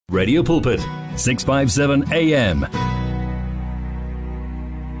Radio Pulpit, 657 AM.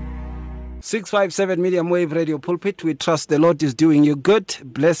 657 Medium Wave Radio Pulpit. We trust the Lord is doing you good,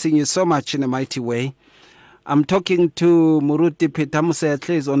 blessing you so much in a mighty way. I'm talking to Muruti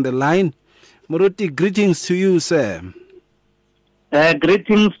Petamusethle is on the line. Muruti, greetings to you, sir.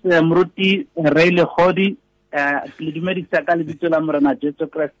 Greetings, Muruti Rayle Khodi, Lidumeri Sakali Bitula Murana, Jesus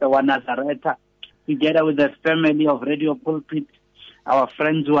Christ, the one Nazareth, together with the family of Radio Pulpit, our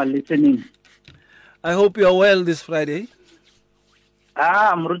friends who are listening. I hope you are well this Friday.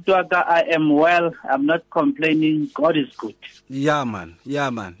 Murutuaka, I am well. I'm not complaining. God is good. Yeah, man. Yeah,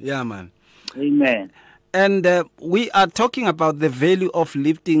 man. Yeah, man. Amen. And we are talking about the value of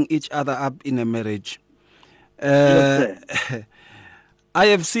lifting each other up in a marriage. Yes, I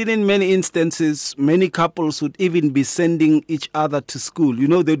have seen in many instances, many couples would even be sending each other to school. You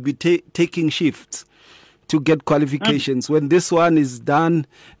know, they'd be taking shifts to get qualifications. When this one is done,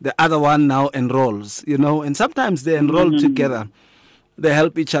 the other one now enrolls, you know, and sometimes they enroll together. They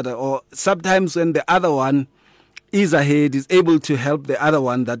help each other. Or sometimes when the other one is ahead, is able to help the other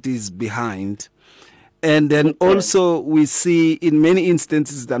one that is behind. And then also we see in many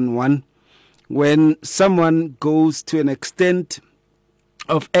instances than one, when someone goes to an extent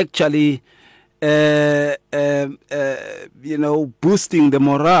of actually, boosting the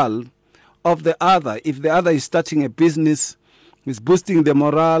morale of the other. If the other is starting a business, is boosting the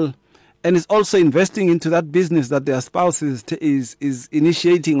morale, and is also investing into that business that their spouse is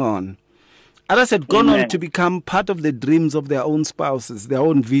initiating on. Others had gone on to become part of the dreams of their own spouses, their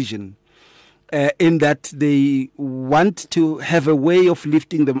own vision, in that they want to have a way of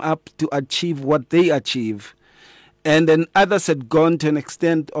lifting them up to achieve what they achieve. And then others had gone to an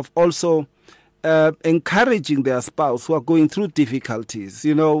extent of also encouraging their spouse who are going through difficulties.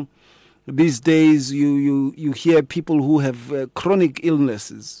 You know, these days you hear people who have chronic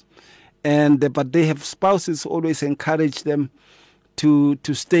illnesses, but they have spouses who always encourage them to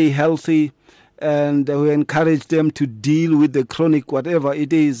stay healthy, and who encourage them to deal with the chronic whatever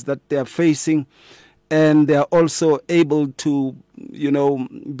it is that they are facing, and they are also able to,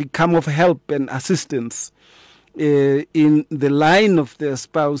 become of help and assistance in the line of their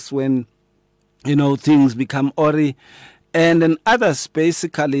spouse when, things become awry. And then others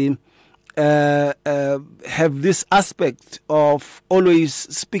basically have this aspect of always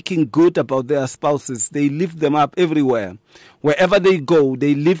speaking good about their spouses. They lift them up everywhere. Wherever they go,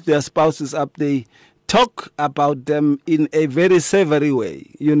 they lift their spouses up. They talk about them in a very savory way,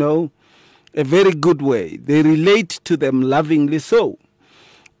 a very good way. They relate to them lovingly so.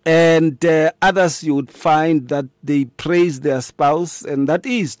 And others, you would find that they praise their spouse, and that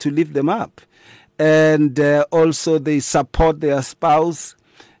is to lift them up. And also they support their spouse,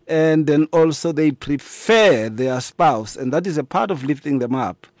 and then also they prefer their spouse, and that is a part of lifting them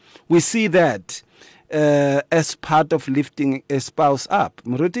up. We see that as part of lifting a spouse up.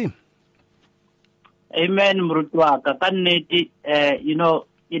 Muruti? Amen, Murutuaka.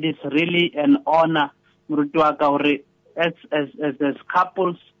 It is really an honor, Murutuaka, as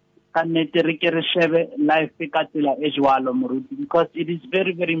couples, life because it is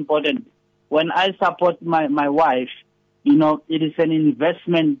very, very important. When I support my wife, it is an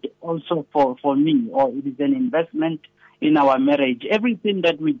investment also for me, or it is an investment in our marriage. Everything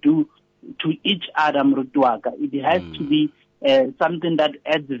that we do to each other, Mrutuaka, it has to be something that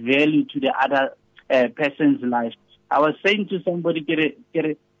adds value to the other person's life. I was saying to somebody,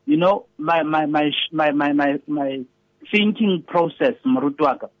 my thinking process,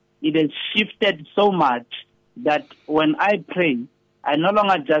 Mrutuaka, it has shifted so much that when I pray, I no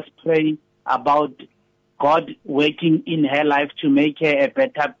longer just pray about God working in her life to make her a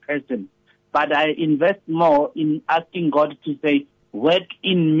better person, but I invest more in asking God to say, work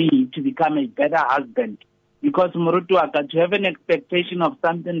in me to become a better husband. Because Murutuaka, to have an expectation of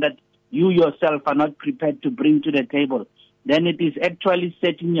something that you yourself are not prepared to bring to the table, then it is actually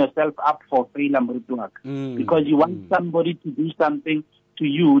setting yourself up for failure, Murutuaka. Because you want somebody to do something to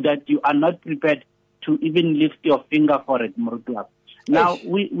you that you are not prepared to even lift your finger for it, Murutuaka. Now,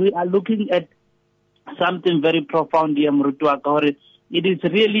 we are looking at something very profound here, Murutuaka. It is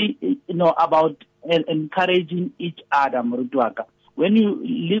really, about encouraging each other, Murutuaka. When you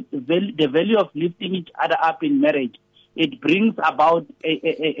live the value of lifting each other up in marriage, it brings about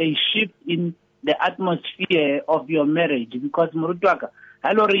a shift in the atmosphere of your marriage. Because, Murutuaka,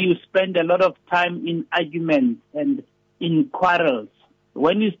 you spend a lot of time in arguments and in quarrels.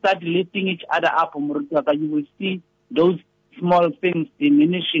 When you start lifting each other up, Murutuaka, you will see those small things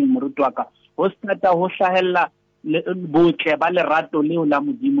diminishing, Murutuaka. As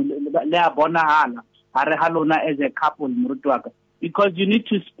a couple, Murutuaka. because you need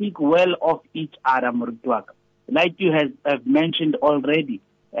to speak well of each other, Murutwaka, like you have mentioned already.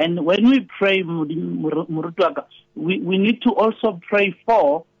 And when we pray, Murutwaka, we need to also pray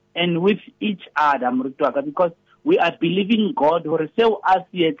for and with each other, Murutwaka, because we are believing God or so as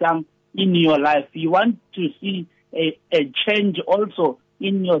in your life. You want to see a change also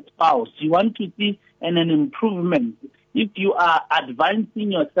in your spouse. You want to see an improvement. If you are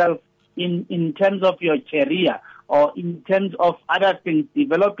advancing yourself in terms of your career or in terms of other things,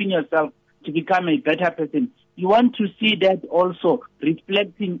 developing yourself to become a better person, you want to see that also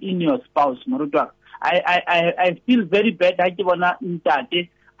reflecting in your spouse, Murutwaka. I feel very bad. I give on a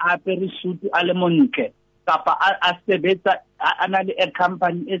very suit alemonke. Kapa a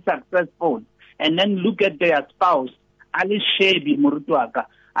company is successful, and then look at their spouse. Ali shebi Murutwaka.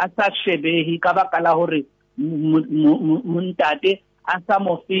 Asa shebe he kabakala hore muntate asa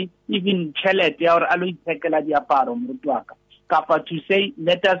mofi even chelete or alu tekela diaparo Murutwaka. Kapa to say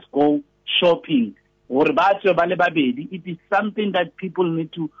let us go shopping. It is something that people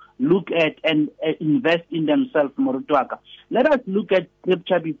need to look at and invest in themselves, Murutwaka. Let us look at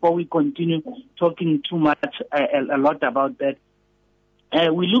scripture before we continue talking too much, a lot about that.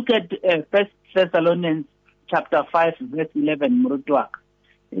 We look at 1 Thessalonians chapter 5, verse 11, Murutwaka.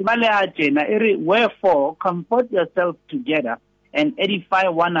 Wherefore, comfort yourselves together and edify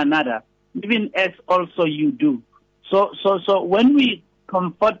one another, even as also you do. So when we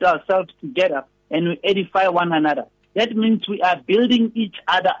comfort ourselves together and we edify one another, that means we are building each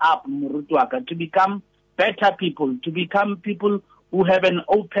other up, Murutwaka, to become better people, to become people who have an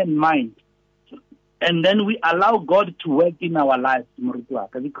open mind. And then we allow God to work in our lives,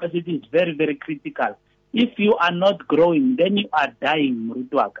 Murutwaka, because it is very, very critical. If you are not growing, then you are dying,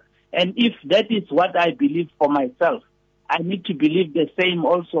 Murutwaka. And if that is what I believe for myself, I need to believe the same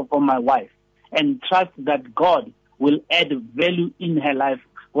also for my wife and trust that God will add value in her life.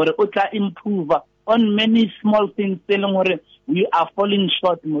 Or improve on many small things, we are falling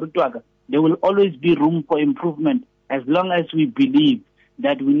short, Murutwaka. There will always be room for improvement as long as we believe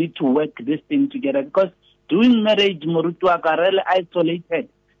that we need to work this thing together. Because doing marriage, Murutwaka, really isolated,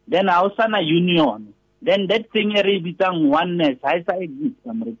 then Ausana union, then that thing become oneness. I say this,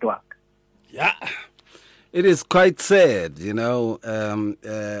 Murutwaka. Yeah. It is quite sad,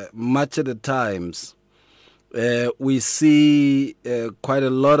 much of the times. We see quite a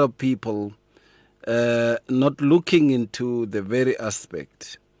lot of people not looking into the very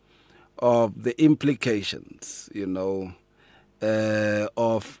aspect of the implications,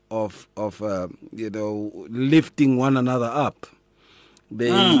 of lifting one another up.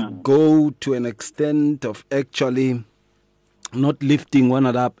 They go to an extent of actually not lifting one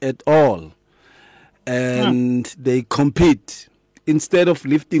another up at all, and they compete instead of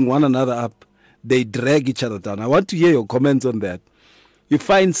lifting one another up. They drag each other down. I want to hear your comments on that. You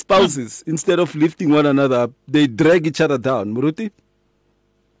find spouses, instead of lifting one another up, they drag each other down. Muruti?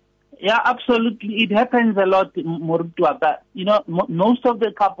 Yeah, absolutely. It happens a lot, Murutwaka. Most of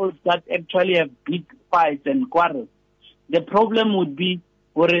the couples that actually have big fights and quarrels, the problem would be,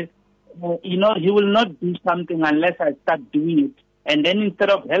 he will not do something unless I start doing it. And then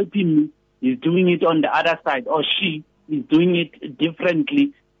instead of helping me, he's doing it on the other side, or she is doing it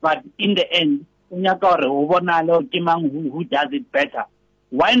differently. But in the end, who does it better?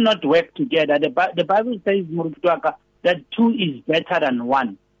 Why not work together? The Bible says, Murutwaka, that two is better than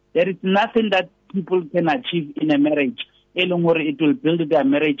one. There is nothing that people can achieve in a marriage. It will build their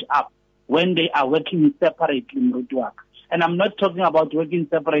marriage up when they are working separately, Murutwaka. And I'm not talking about working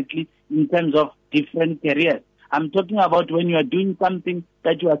separately in terms of different careers. I'm talking about when you are doing something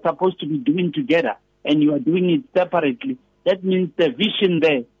that you are supposed to be doing together and you are doing it separately. That means the vision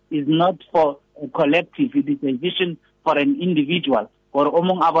there is not for a collective, it is a vision for an individual,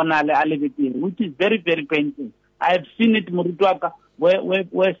 which is very, very painful. I have seen it, Murutwaka,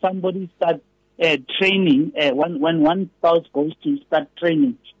 where somebody starts training, when one spouse goes to start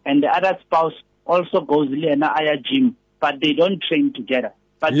training, and the other spouse also goes to a gym, but they don't train together.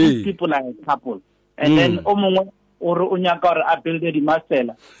 But these people are a couple. And then, or build a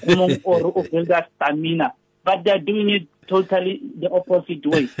muscle, or build a stamina. But they're doing it totally the opposite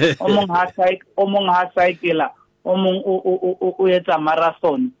way.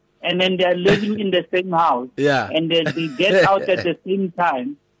 Marathon, and then they're living in the same house, and then they get out at the same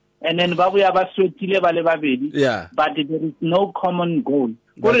time, and then but there is no common goal.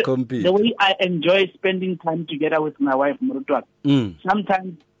 The way I enjoy spending time together with my wife, Murutwaka,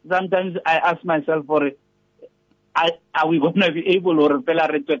 sometimes I ask myself, are we going to be able or if I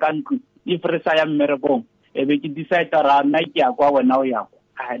am Merabong? If we decide to now,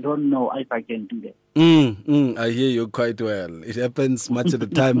 I don't know if I can do that. I hear you quite well. It happens much of the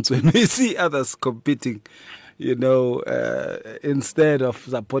times when we see others competing, instead of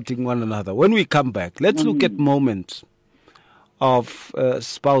supporting one another. When we come back, let's look at moments of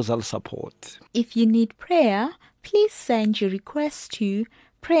spousal support. If you need prayer, please send your request to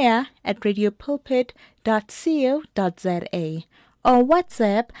prayer@radiopulpit.co.za or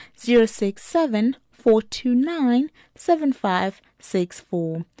WhatsApp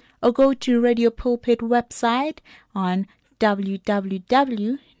 067-429-7564 or go to Radio Pulpit website on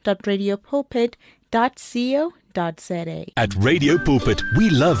www.radiopulpit.co.za. At Radio Pulpit, we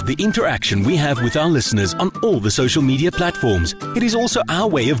love the interaction we have with our listeners on all the social media platforms. It is also our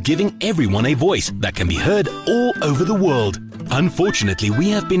way of giving everyone a voice that can be heard all over the world. Unfortunately, we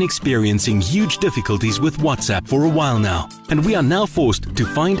have been experiencing huge difficulties with WhatsApp for a while now, and we are now forced to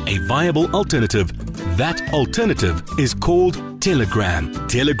find a viable alternative. That alternative is called Telegram.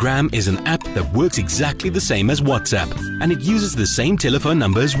 Telegram is an app that works exactly the same as WhatsApp, and it uses the same telephone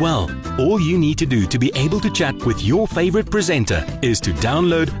number as well. All you need to do to be able to chat with your favorite presenter is to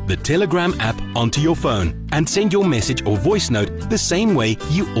download the Telegram app onto your phone and send your message or voice note the same way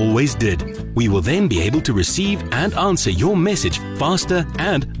you always did. We will then be able to receive and answer your message faster,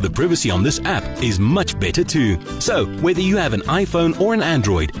 and the privacy on this app is much better too. So, whether you have an iPhone or an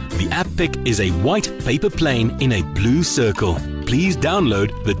Android, the app pic is a white paper plane in a blue circle. Please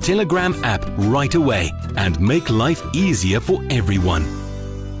download the Telegram app right away and make life easier for everyone.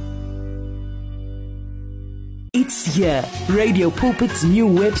 It's here. Radio Pulpit's new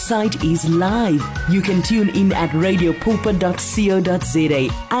website is live. You can tune in at radiopulpit.co.za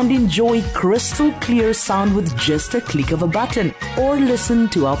and enjoy crystal clear sound with just a click of a button, or listen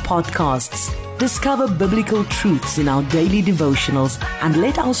to our podcasts. Discover biblical truths in our daily devotionals and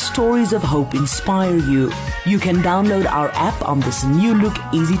let our stories of hope inspire you. You can download our app on this new look,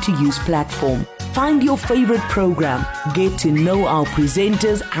 easy to use platform. Find your favorite program, get to know our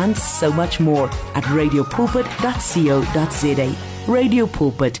presenters, and so much more at radiopulpit.co.za. Radio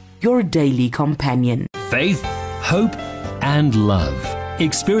Pulpit, your daily companion. Faith, hope, and love.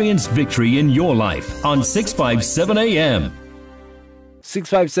 Experience victory in your life on 657 AM.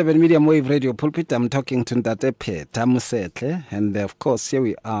 657 Medium Wave Radio Pulpit. I'm talking to Ndate Peta Musetle, and of course here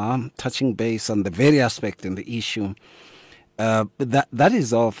we are touching base on the very aspect in the issue that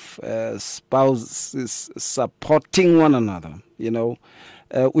is of spouses supporting one another.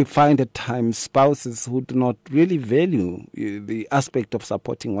 We find at times spouses who do not really value the aspect of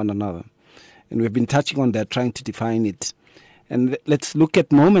supporting one another, and we've been touching on that, trying to define it. And let's look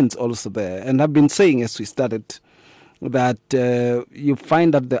at moments also there. And I've been saying as we started that you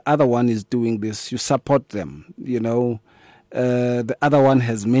find that the other one is doing this, you support them. The other one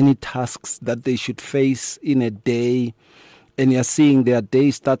has many tasks that they should face in a day, and you're seeing their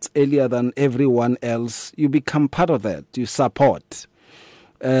day starts earlier than everyone else. You become part of that. You support.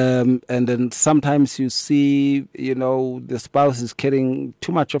 And then sometimes you see, the spouse is carrying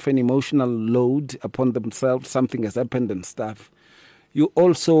too much of an emotional load upon themselves. Something has happened and stuff. You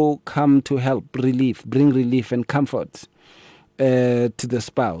also come to help bring relief and comfort to the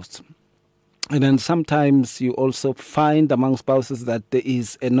spouse. And then sometimes you also find among spouses that there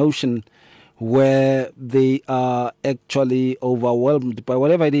is a notion where they are actually overwhelmed by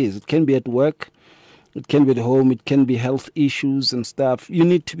whatever it is. It can be at work, it can be at home, it can be health issues and stuff. You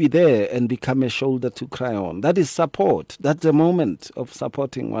need to be there and become a shoulder to cry on. That is support. That's a moment of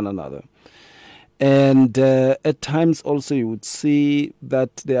supporting one another. And at times also you would see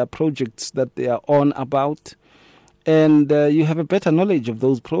that there are projects that they are on about, and you have a better knowledge of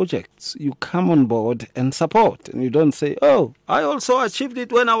those projects. You come on board and support, and you don't say, oh, I also achieved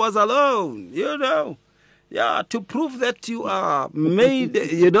it when I was alone, Yeah, to prove that you are made,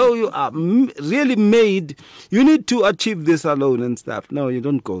 you are really made, you need to achieve this alone and stuff. No, you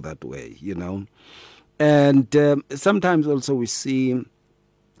don't go that way, And sometimes also we see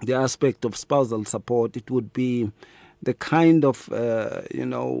the aspect of spousal support. It would be the kind of,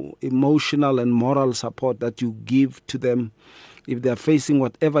 emotional and moral support that you give to them if they are facing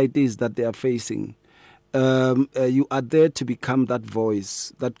whatever it is that they are facing. You are there to become that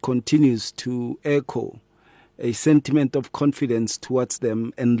voice that continues to echo a sentiment of confidence towards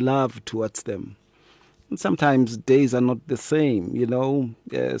them and love towards them. And sometimes days are not the same,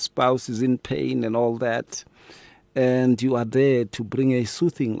 spouse is in pain and all that. And you are there to bring a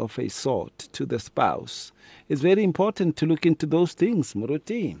soothing of a sort to the spouse. It's very important to look into those things,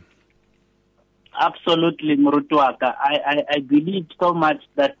 Muruti. Absolutely, Murutuaka. I believe so much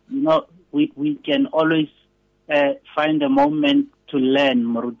that, we can always find a moment to learn,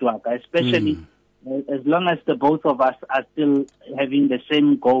 Murutuaka, especially as long as the both of us are still having the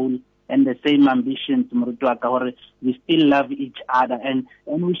same goal and the same ambitions, Murutwaka, we still love each other, and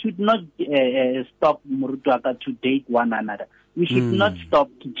we should not stop, Murutwaka, to date one another. We should not stop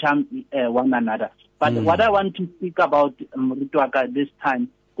to charm one another. But what I want to speak about, Murutwaka, this time,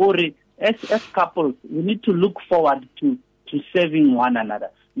 as couples, we need to look forward to serving one another.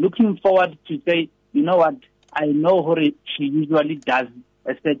 Looking forward to say, you know what, I know she usually does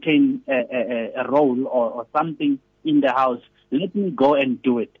a certain a role or something in the house. Let me go and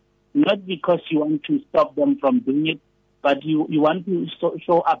do it. Not because you want to stop them from doing it, but you want to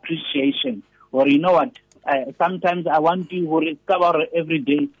show appreciation. Or you know what, sometimes I want to discover every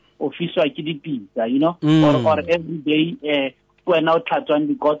day official pizza, you know, or every day when out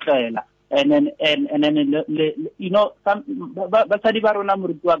the kotela. And then you know, some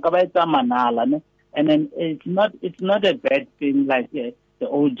and then it's not a bad thing like the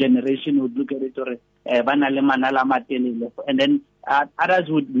old generation would look at it or and then others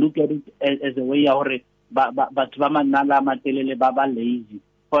would look at it as a way baba lazy.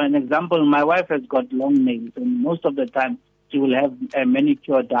 For an example, my wife has got long nails, and most of the time she will have a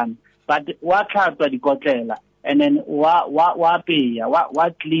manicure done. But and then what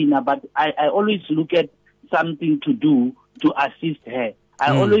cleaner. But I always look at something to do to assist her.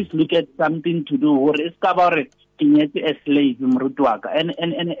 I always look at something to do or a slave and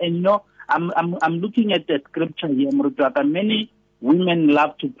you know, I'm looking at the scripture here, Murutwaka. Many women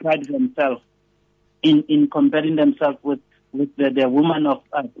love to pride themselves in comparing themselves with the woman of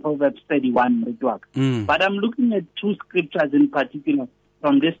Proverbs 31, Murutwaka. But I'm looking at two scriptures in particular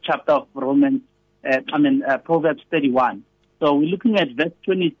from this chapter of Romans, Proverbs 31. So we're looking at verse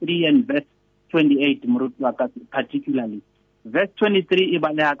 23 and verse 28, Murutwaka, particularly. Verse 23,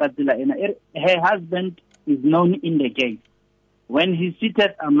 her husband is known in the gate when he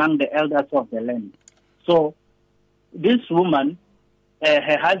seated among the elders of the land. So this woman,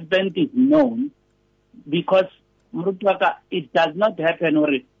 her husband is known because, Murutwaka, it does not happen or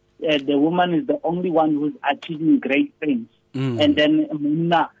the woman is the only one who's achieving great things. And then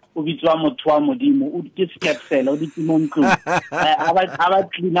so this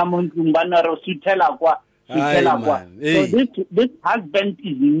husband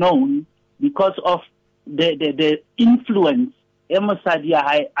is known because of the influence in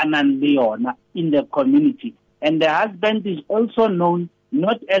the community. And the husband is also known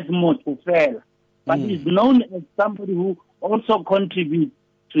not as Motofel, but is known as somebody who also contributes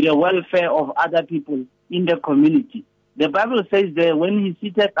to the welfare of other people in the community. The Bible says that when he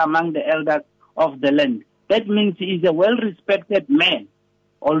seated among the elders of the land, that means he is a well-respected man.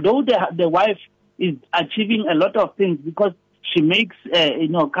 Although the wife is achieving a lot of things because she makes,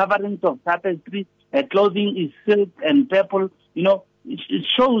 coverings of tapestry, her clothing is silk and purple, it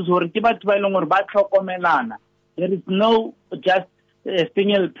shows there is no just a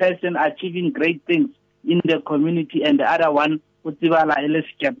single person achieving great things in the community and the other one, Verse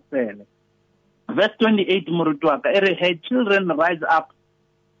 28, Murutwaka, her children rise up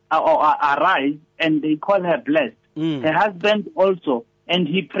or arise and they call her blessed. Her husband also, and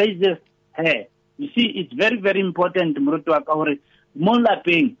he praises her. You see, it's very, very important, Murutwaka.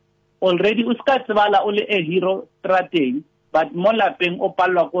 Molapeng, already uskatsvala only a hero strategy, but Molapeng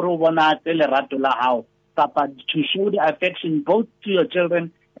opalwa koro bona telerato la how, to show the affection both to your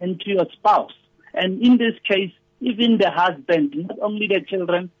children and to your spouse. And in this case, even the husband, not only the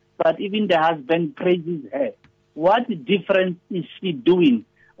children, but even the husband praises her. What difference is she doing?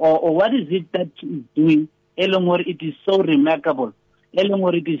 Or what is it that she is doing? Elongor, it is so remarkable.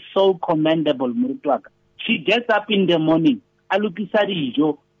 Elongor, it is so commendable, Murutwaka. She gets up in the morning, alukisari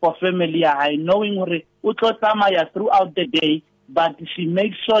for family, knowing utlotamaya throughout the day, but she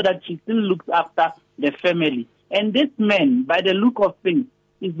makes sure that she still looks after the family. And this man, by the look of things,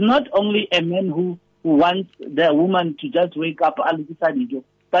 is not only a man who wants the woman to just wake up, alukisari,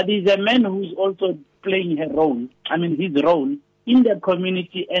 but he's a man who's also playing his role in the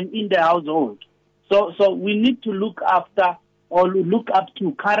community and in the household. So we need to look after or look up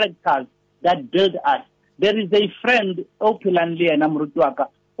to characters that build us. There is a friend, openly and Amrutwaka,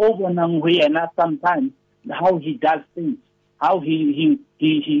 sometimes how he does things, how he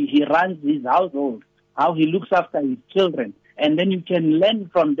runs his household, how he looks after his children. And then you can learn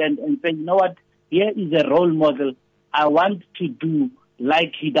from them and say, you know what, here is a role model. I want to do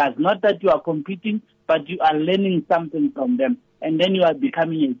like he does. Not that you are competing, but you are learning something from them. And then you are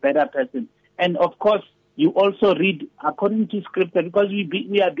becoming a better person. And of course, you also read according to scripture, because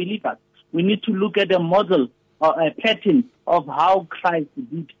we are believers. We need to look at a model or a pattern of how Christ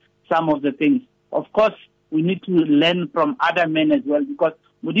did some of the things. Of course, we need to learn from other men as well, because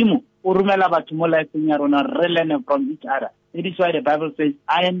Mudimu, urumela batho mo lifeng ya rona re learn from each other. It is why the Bible says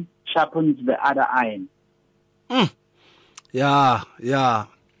iron sharpens the other iron. Yeah.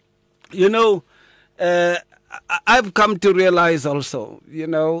 You know, I've come to realize also,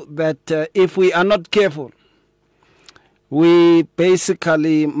 that if we are not careful, we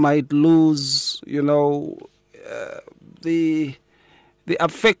basically might lose, the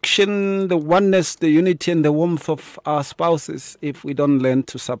affection, the oneness, the unity, and the warmth of our spouses if we don't learn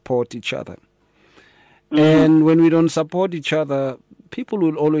to support each other. And when we don't support each other, people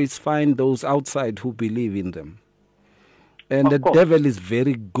will always find those outside who believe in them. And the devil is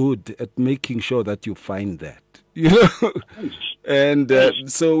very good at making sure that you find that. And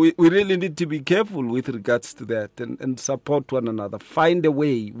so we really need to be careful with regards to that and support one another. Find a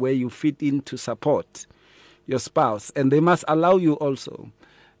way where you fit in to support your spouse. And they must allow you also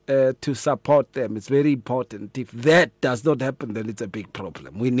to support them. It's very important. If that does not happen, then it's a big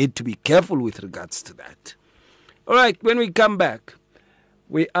problem. We need to be careful with regards to that. All right, when we come back,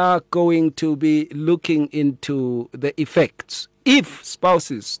 we are going to be looking into the effects if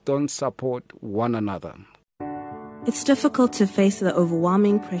spouses don't support one another. It's difficult to face the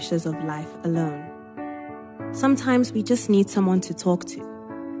overwhelming pressures of life alone. Sometimes we just need someone to talk to,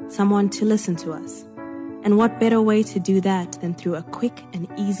 someone to listen to us. And what better way to do that than through a quick and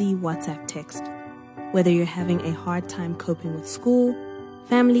easy WhatsApp text? Whether you're having a hard time coping with school,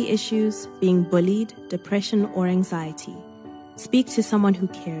 family issues, being bullied, depression, or anxiety, speak to someone who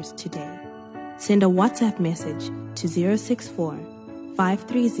cares today. Send a WhatsApp message to 064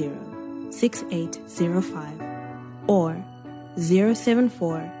 530 6805 or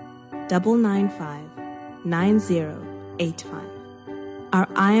 074 995 9085. Our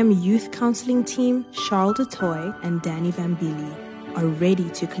I Am Youth Counseling team, Charles DeToy and Danny Vambili, are ready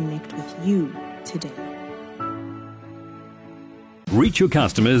to connect with you today. Reach your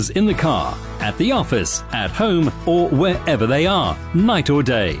customers in the car, at the office, at home, or wherever they are, night or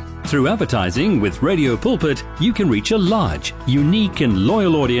day. Through advertising with Radio Pulpit, you can reach a large, unique and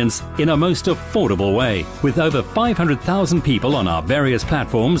loyal audience in a most affordable way. With over 500,000 people on our various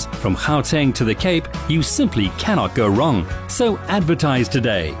platforms, from Gauteng to the Cape, you simply cannot go wrong. So advertise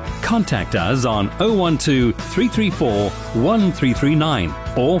today. Contact us on 012 334 1339.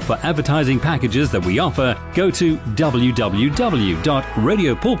 Or for advertising packages that we offer, go to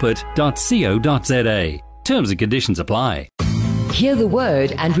www.radiopulpit.co.za. Terms and conditions apply. Hear the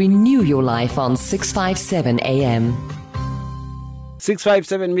word and renew your life on 657 AM.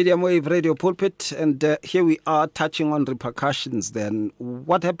 657 Medium Wave Radio Pulpit, and here we are touching on repercussions then.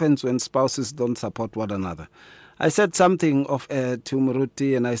 What happens when spouses don't support one another? I said something to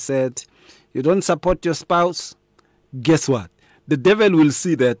Muruti, and I said, you don't support your spouse, guess what? The devil will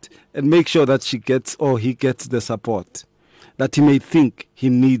see that and make sure that she gets or he gets the support that he may think he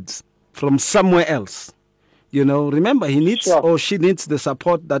needs from somewhere else. Remember, he needs or she needs the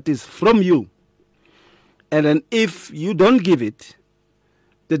support that is from you. And then if you don't give it,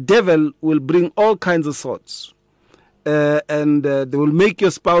 the devil will bring all kinds of thoughts. And they will make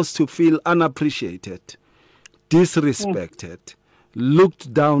your spouse to feel unappreciated, disrespected,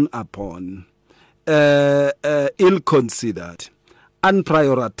 looked down upon, ill-considered,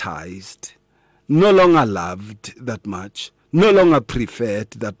 unprioritized, no longer loved that much, no longer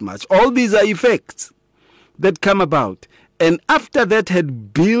preferred that much. All these are effects that come about. And after that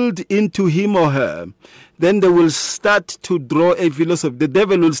had built into him or her, then they will start to draw a philosophy. The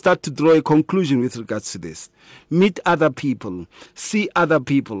devil will start to draw a conclusion with regards to this. Meet other people. See other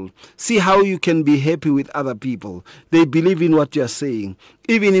people. See how you can be happy with other people. They believe in what you are saying,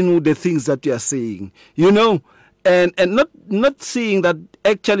 even in the things that you are saying. And not seeing that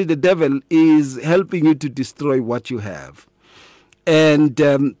actually the devil is helping you to destroy what you have. And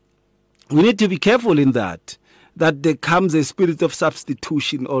we need to be careful in that there comes a spirit of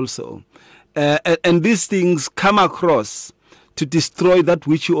substitution also. And these things come across to destroy that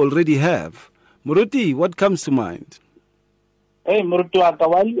which you already have. Muruti, what comes to mind? Hey, Murutuaka,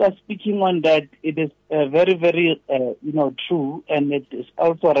 while you are speaking on that, it is very, very, true, and it is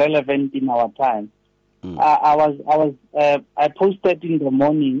also relevant in our time. I posted in the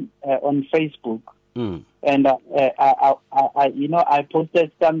morning on Facebook, and I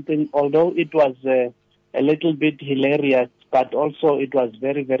posted something, although it was a little bit hilarious, but also it was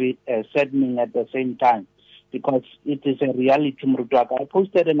very, very saddening at the same time, because it is a reality, Murutuaka. I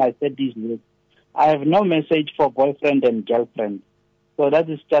posted and I said these words: I have no message for boyfriend and girlfriend. So that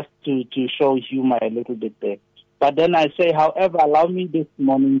is just to show humor a little bit there. But then I say, however, allow me this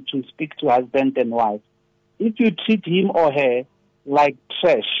morning to speak to husband and wife. If you treat him or her like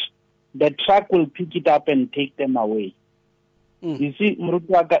trash, the truck will pick it up and take them away. You see,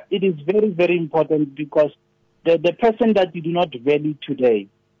 Murutwaka, it is very, very important because the person that you do not value today,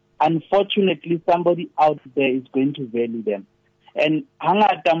 unfortunately, somebody out there is going to value them. And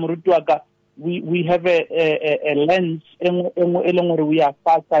hangata Murutwaka, we have a lens, we are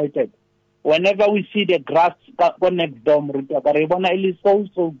far-sighted. Whenever we see the grass next door, it is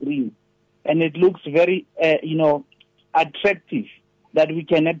so green, and it looks very, attractive that we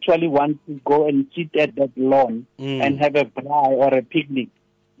can actually want to go and sit at that lawn and have a braai or a picnic.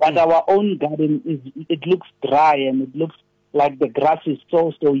 But our own garden it looks dry and it looks like the grass is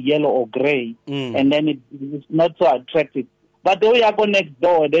so yellow or gray, and then it is not so attractive. But when you go next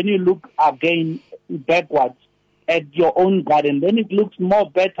door, then you look again backwards at your own garden, then it looks more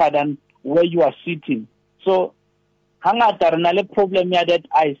better than where you are sitting. So, hangata renale problem ya that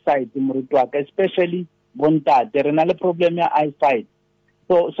eyesight, especially bonta, there renale problem ya eyesight.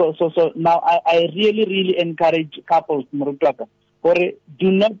 So now I really encourage couples, or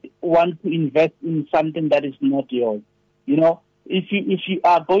do not want to invest in something that is not yours. You know, if you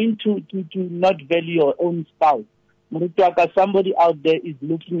are going to not value your own spouse, somebody out there is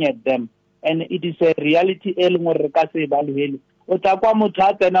looking at them, and it is a reality. Every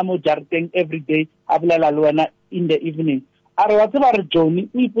day in the evening.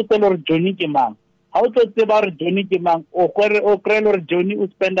 How to say about Johnny Kimang or Johnny who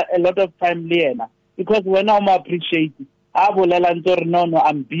spend a lot of time there? Because when I'm appreciate it, no,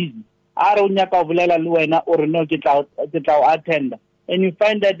 I'm busy. I don't know or no get out attend. And you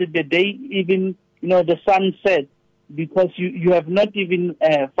find that the day even the sun sets because you have not even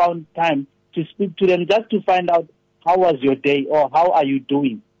found time to speak to them just to find out how was your day or how are you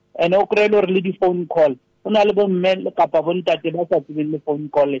doing. And okrelo really phone call. The phone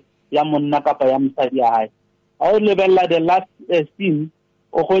call ya monna kapa ya mosadi ya hae. A o lebella the last scene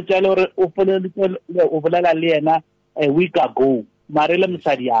o go tshela gore o bolela le yena a week ago mare le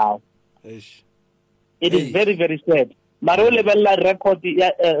mosadi ya hao. It is very, very sad. Mare o lebella record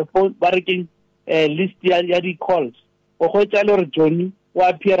ya phone working list ya di calls o go tshela gore Johnny o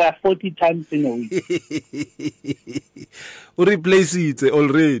appear 40 times in a week. O replace it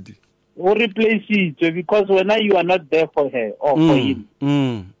already. Or replace it because when you are not there for her or for him.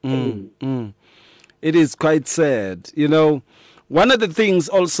 It is quite sad. You know, one of the things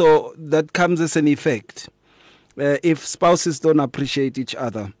also that comes as an effect, if spouses don't appreciate each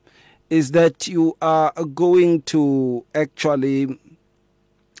other, is that you are going to actually,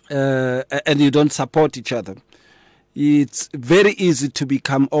 and you don't support each other. It's very easy to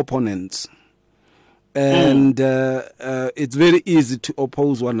become opponents. And it's very easy to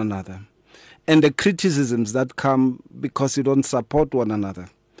oppose one another. And the criticisms that come because you don't support one another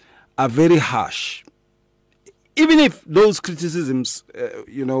are very harsh. Even if those criticisms,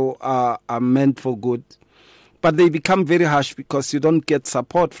 are meant for good, but they become very harsh because you don't get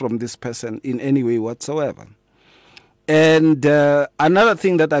support from this person in any way whatsoever. And another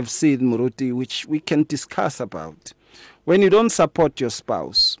thing that I've seen, Muruti, which we can discuss about, when you don't support your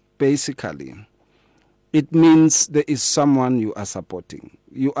spouse, basically, it means there is someone you are supporting.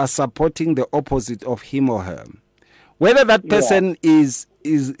 You are supporting the opposite of him or her. Whether that person is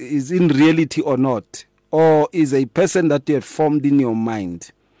in reality or not, or is a person that you have formed in your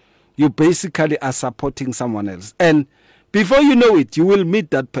mind, you basically are supporting someone else. And before you know it, you will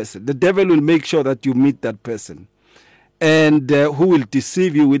meet that person. The devil will make sure that you meet that person. And who will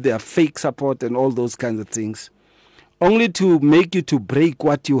deceive you with their fake support and all those kinds of things, only to make you to break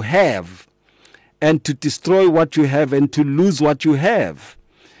what you have and to destroy what you have and to lose what you have.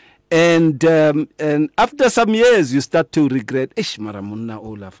 And after some years, you start to regret. Ish maramunna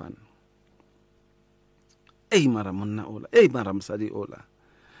ola fan. Maramunna ola. Maramsadi ola.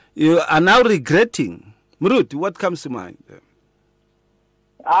 You are now regretting. Murut, what comes to mind?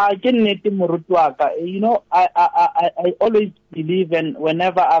 I always believe, and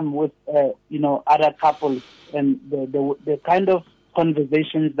whenever I'm with other couples, and the kind of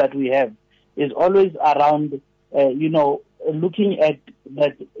conversations that we have is always around looking at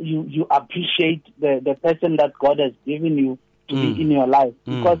that you appreciate the person that God has given you to be in your life,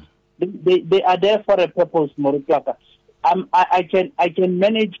 because they are there for a purpose, Morutuaka. I can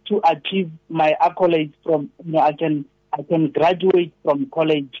manage to achieve my accolades from I can graduate from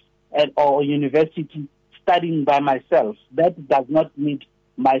college or university studying by myself. That does not need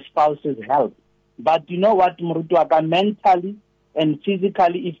my spouse's help. But you know what, Morutuaka, mentally and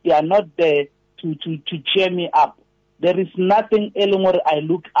physically, if they are not there to cheer me up, there is nothing else I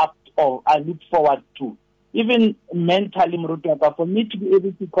look up or I look forward to. Even mentally, Morutuaka, for me to be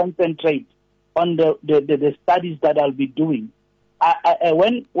able to concentrate on the studies that I'll be doing.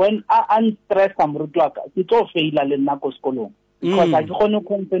 When I stress Morutuaka, it's all fail le nako skolong. because I can't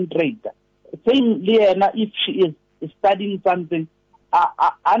concentrate. Same Liana, if she is studying something,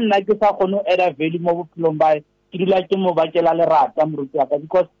 I'm like if I can't add a value more by to like to move back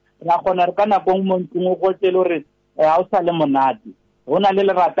because Rakona Kana Bongmon to go tell it outside Lemonati. One a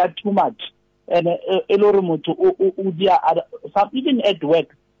little rata too much. And Eloromo to even at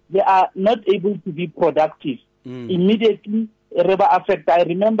work, they are not able to be productive. Immediately, Reba affect. I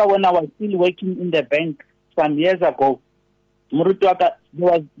remember when I was still working in the bank some years ago, Murutuaka,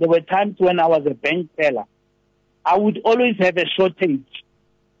 there were times when I was a bank teller. I would always have a shortage,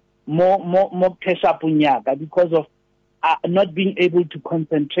 more cash up because of not being able to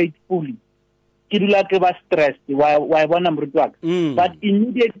concentrate fully. Kirulake was stressed. But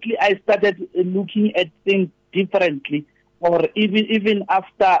immediately I started looking at things differently, or even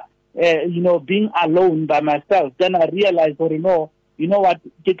after being alone by myself, then I realized, you know what,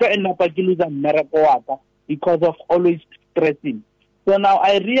 because of always stressing. So now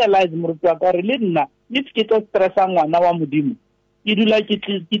I realize, if kita stressang wana wa modimo,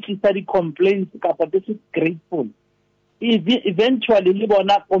 it study complaints, but this is grateful. Eventually,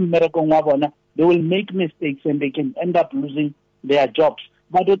 they will make mistakes and they can end up losing their jobs.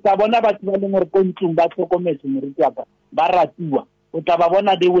 But they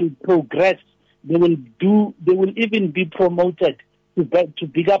will progress. They will even be promoted to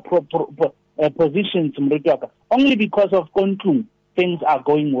bigger positions. Only because of Kontung, things are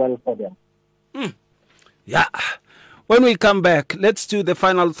going well for them. Yeah. When we come back, let's do the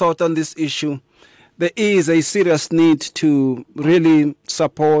final thought on this issue. There is a serious need to really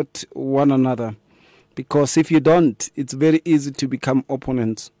support one another, because if you don't, it's very easy to become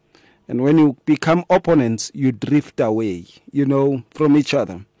opponents. And when you become opponents, you drift away, from each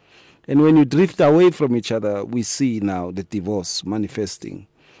other. And when you drift away from each other, we see now the divorce manifesting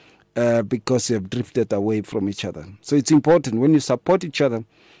because you have drifted away from each other. So it's important when you support each other,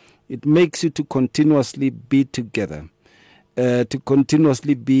 it makes you to continuously be together, to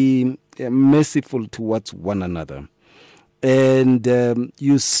continuously be merciful towards one another. And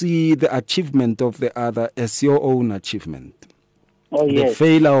you see the achievement of the other as your own achievement. Oh, yes. The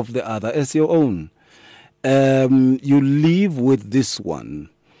failure of the other as your own. You live with this one,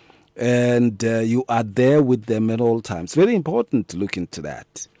 and you are there with them at all times. Very important to look into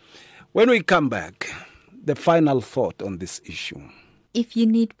that. When we come back, the final thought on this issue. If you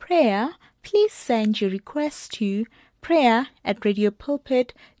need prayer, please send your request to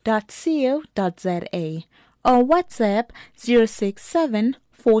prayer@radiopulpit.co.za or WhatsApp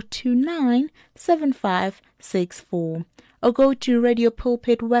 067-429-7564, or go to Radio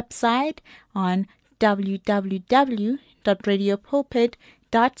Pulpit website on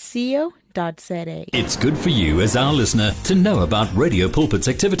www.radiopulpit.co.za. It's good for you as our listener to know about Radio Pulpit's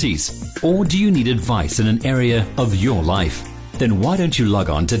activities. Or do you need advice in an area of your life? Then why don't you log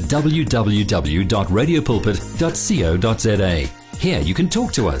on to www.radiopulpit.co.za. Here you can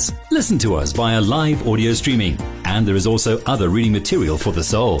talk to us, listen to us via live audio streaming, and there is also other reading material for the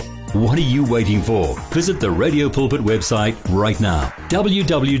soul. What are you waiting for? Visit the Radio Pulpit website right now,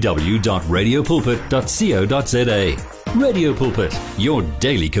 www.radiopulpit.co.za. Radio Pulpit, your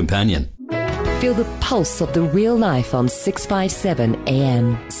daily companion. Feel the pulse of the real life on 657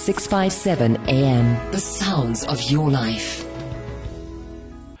 AM. 657 AM. The sounds of your life.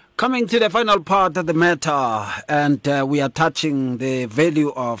 Coming to the final part of the matter, and we are touching the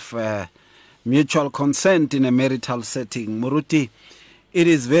value of mutual consent in a marital setting. Muruti, it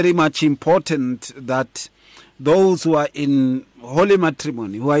is very much important that those who are in holy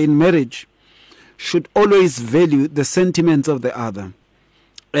matrimony, who are in marriage, should always value the sentiments of the other.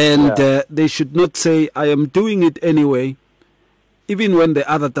 And they should not say, I am doing it anyway, even when the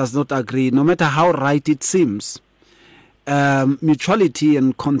other does not agree, no matter how right it seems. Mutuality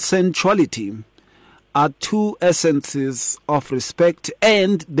and consensuality are two essences of respect,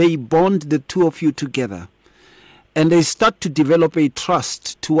 and they bond the two of you together. And they start to develop a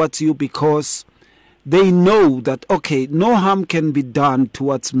trust towards you because they know that, okay, no harm can be done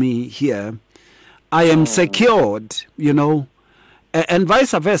towards me here. I am secured, and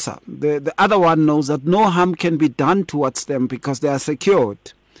vice versa. The other one knows that no harm can be done towards them because they are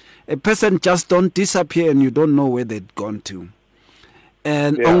secured. A person just don't disappear and you don't know where they'd gone to.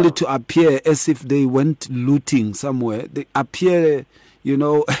 And only to appear as if they went looting somewhere. They appear,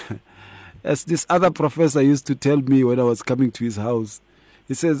 as this other professor used to tell me when I was coming to his house.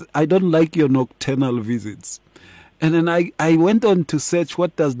 He says, I don't like your nocturnal visits. And then I went on to search,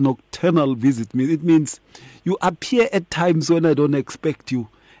 what does nocturnal visit mean? It means you appear at times when I don't expect you,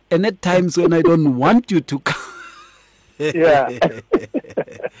 and at times when I don't want you to come.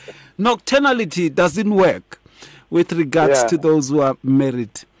 Nocturnality doesn't work. with regards to those who are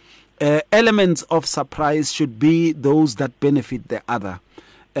married. Elements of surprise should be those that benefit the other,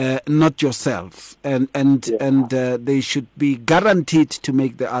 not yourself, and they should be guaranteed to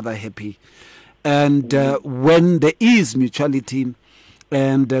make the other happy. And when there is mutuality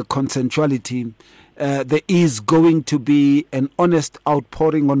and consensuality, there is going to be an honest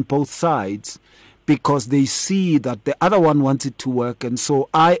outpouring on both sides, because they see that the other one wants it to work, and so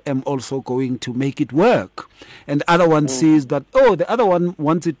I am also going to make it work. And the other one sees that, oh, the other one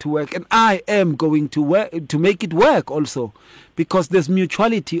wants it to work, and I am going to work to make it work also, because there's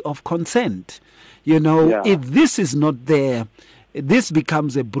mutuality of consent. If this is not there, this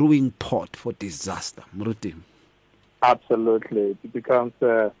becomes a brewing pot for disaster. Muruti. Absolutely. It becomes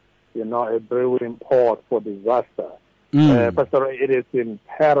a brewing pot for disaster. Pastor, it is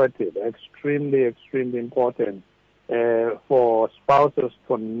imperative, extremely, extremely important for spouses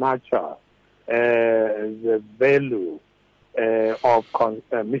to nurture the value of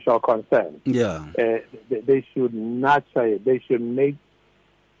mutual consent. They should nurture it. They should make,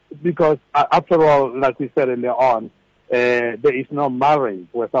 because after all, like we said earlier on, there is no marriage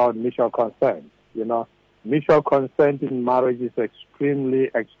without mutual consent. Mutual consent in marriage is extremely,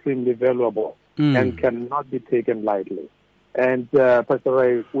 extremely valuable and cannot be taken lightly. And Pastor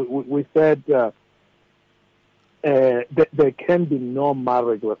Ray, we said there can be no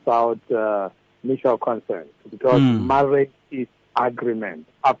marriage without mutual consent, because marriage is agreement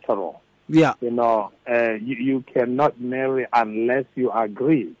after all. You cannot marry unless you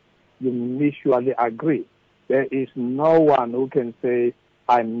agree. You mutually agree. There is no one who can say,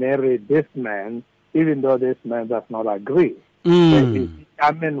 I married this man, even though this man does not agree.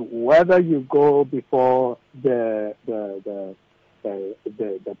 Whether you go before the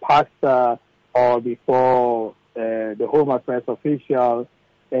pastor or before the Home Affairs official,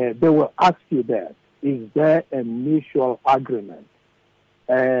 they will ask you that, is there a mutual agreement?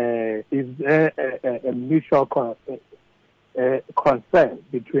 Is there a mutual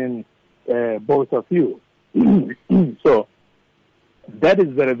consent between both of you? So that is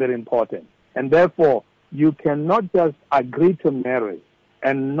very, very important. And therefore, you cannot just agree to marry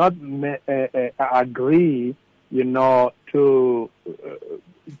and not agree, to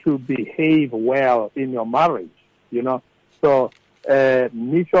behave well in your marriage. So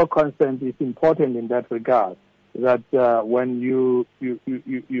mutual consent is important in that regard. That when you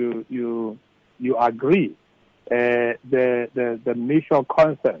agree, the mutual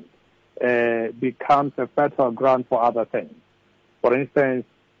consent becomes a fertile ground for other things. For instance,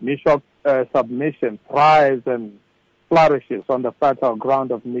 mutual submission thrives and flourishes on the fertile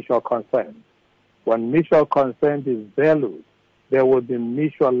ground of mutual consent. When mutual consent is valued, there will be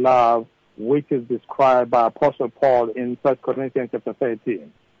mutual love, which is described by Apostle Paul in 1 Corinthians chapter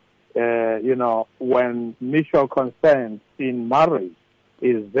 13. When mutual consent in marriage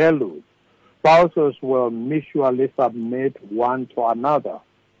is valued, spouses will mutually submit one to another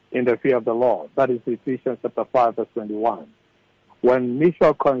in the fear of the Lord. That is Ephesians chapter 5, verse 21. When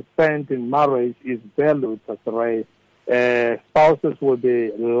mutual consent in marriage is valued, spouses will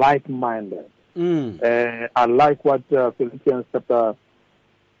be like-minded. I like what Philippians chapter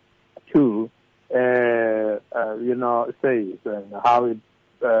 2, says, and how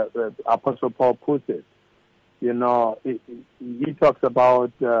Apostle Paul puts it. He talks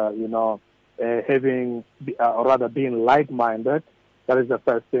about, being like-minded. That is the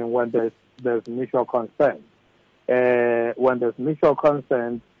first thing when there's mutual consent. When there's mutual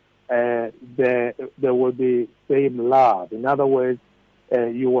consent, there will be same love. In other words,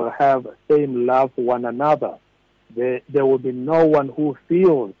 you will have same love for one another. There will be no one who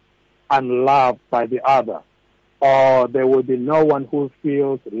feels unloved by the other, or there will be no one who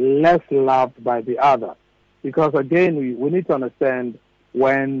feels less loved by the other. Because again, we need to understand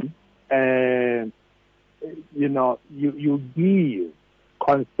when you give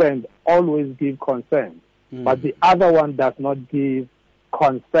consent, always give consent, but the other one does not give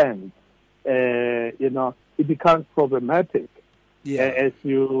consent. It becomes problematic. As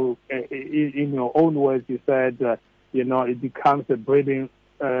you, in your own words, you said, it becomes a breeding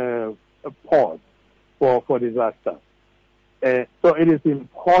pot for disaster. So it is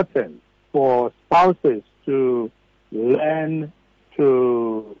important for spouses to learn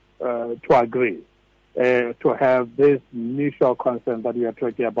to agree, to have this mutual consent that we are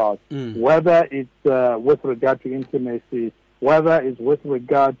talking about, whether it's with regard to intimacy, whether it's with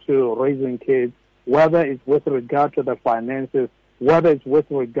regard to raising kids, whether it's with regard to the finances, whether it's with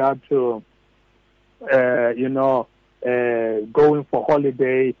regard to, going for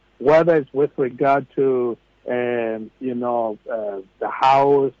holiday, whether it's with regard to, the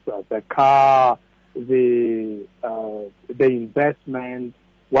house, the car, the the investment,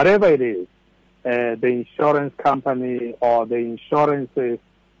 whatever it is, the insurance company or the insurances,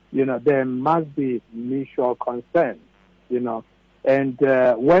 there must be mutual consent, And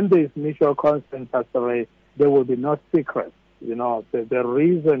when there is mutual consent, Pastor Ray, there will be no secrets. The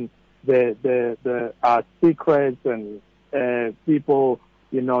reason there are secrets and people,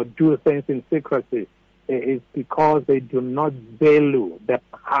 do things in secrecy is because they do not value the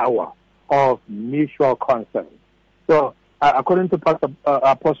power of mutual consent. So, according to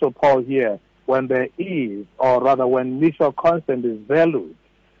Apostle Paul here, when there is, or rather when mutual consent is valued,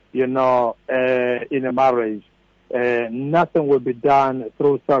 in a marriage, nothing will be done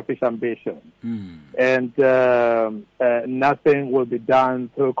through selfish ambition, and nothing will be done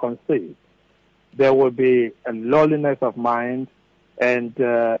through conceit. There will be a lowliness of mind, and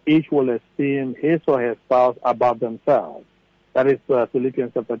each will esteem his or her spouse above themselves. That is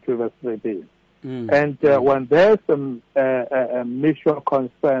Philippians chapter 2, verse 3b. And when there's a mutual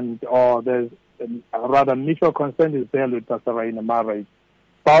consent, or there's rather mutual consent is valued, Pastor Ray, in a marriage,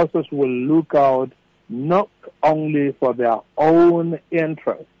 spouses will look out not only for their own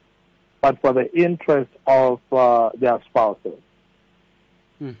interest, but for the interest of their spouses.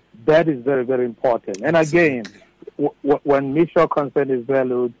 That is very, very important. And again, when mutual consent is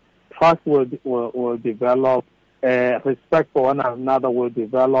valued, trust will develop, respect for one another will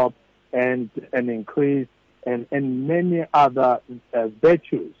develop, and increase, and many other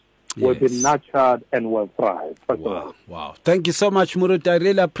virtues will be nurtured and will thrive. Wow. Thank you so much, Muruti. I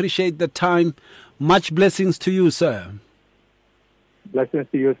really appreciate the time. Much blessings to you, sir. Blessings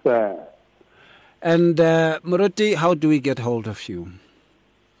to you, sir. And Muruti, how do we get hold of you?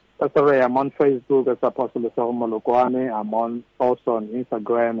 Pastor Ray, I'm on Facebook as Apostle Molokwane. I'm also on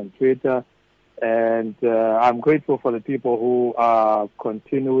Instagram and Twitter. And I'm grateful for the people who are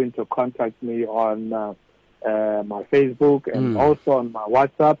continuing to contact me on my Facebook and also on my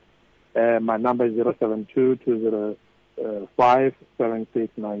WhatsApp. My number is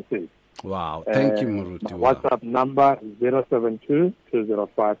 072-205-7696. Wow. Thank you, Muruti. My WhatsApp number is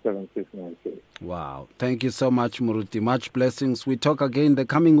 072-205-7696. Wow. Thank you so much, Muruti. Much blessings. We talk again the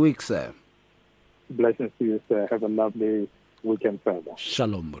coming week, sir. Blessings to you, sir. Have a lovely weekend further.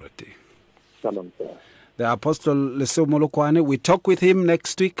 Shalom, Muruti. Shalom, sir. The Apostle Lesego Molokwane. We talk with him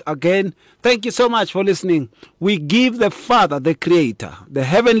next week again. Thank you so much for listening. We give the Father, the Creator, the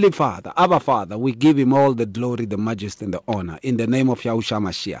Heavenly Father, our Father, we give him all the glory, the majesty, and the honor. In the name of Yahushua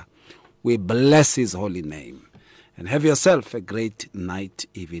Mashiach, we bless his holy name. And have yourself a great night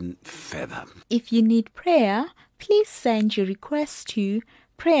even further. If you need prayer, please send your request to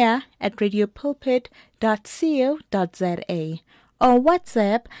prayer@radiopulpit.co.za or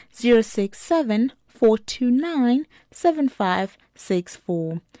WhatsApp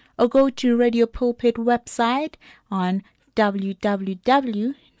 067-429-7564, or go to Radio Pulpit website on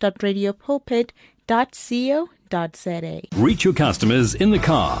www.radiopulpit.co.za. Reach your customers in the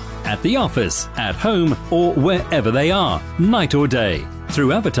car, at the office, at home, or wherever they are, night or day.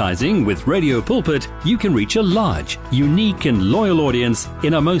 Through advertising with Radio Pulpit, you can reach a large, unique and loyal audience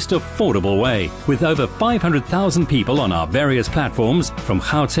in a most affordable way. With over 500,000 people on our various platforms, from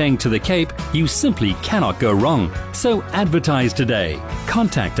Gauteng to the Cape, you simply cannot go wrong. So advertise today.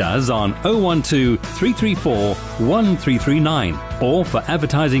 Contact us on 012-334-1339, or for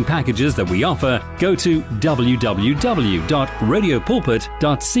advertising packages that we offer, go to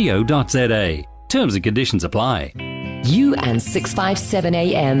www.radiopulpit.co.za. Terms and conditions apply. You and 657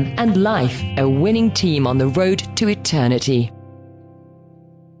 AM and life, a winning team on the road to eternity.